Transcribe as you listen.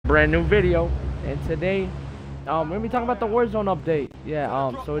brand new video, and today we're gonna be talking about the Warzone update.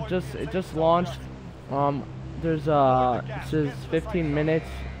 Yeah, so it just launched. There's this is 15 minutes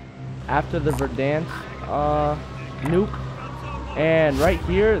after the Verdansk nuke, and right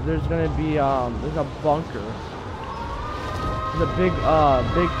here there's gonna be there's a bunker. There's a big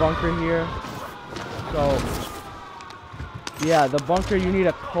bunker here. So yeah, the bunker, you need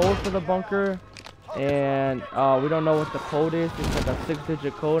a code for the bunker, and we don't know what the code is. It's like a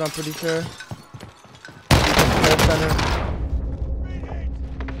 6-digit code, I'm pretty sure. Control center.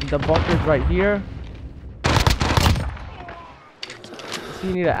 The bunker's right here. So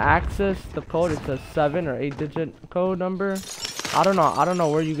you need to access the code. It's a 7 or 8-digit code number. I don't know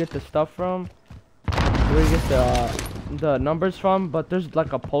where you get the stuff from, where you get the numbers from, but there's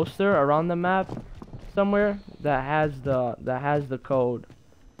like a poster around the map somewhere that has the code.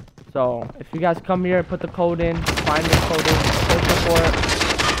 So if you guys come here, put the code in, find the code in, search for it.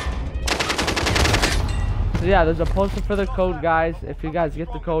 So yeah, there's a poster for the code, guys. If you guys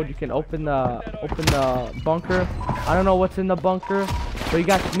get the code, you can open the bunker. I don't know what's in the bunker, but you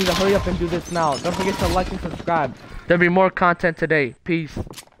guys need to hurry up and do this now. Don't forget to like and subscribe. There'll be more content today. Peace.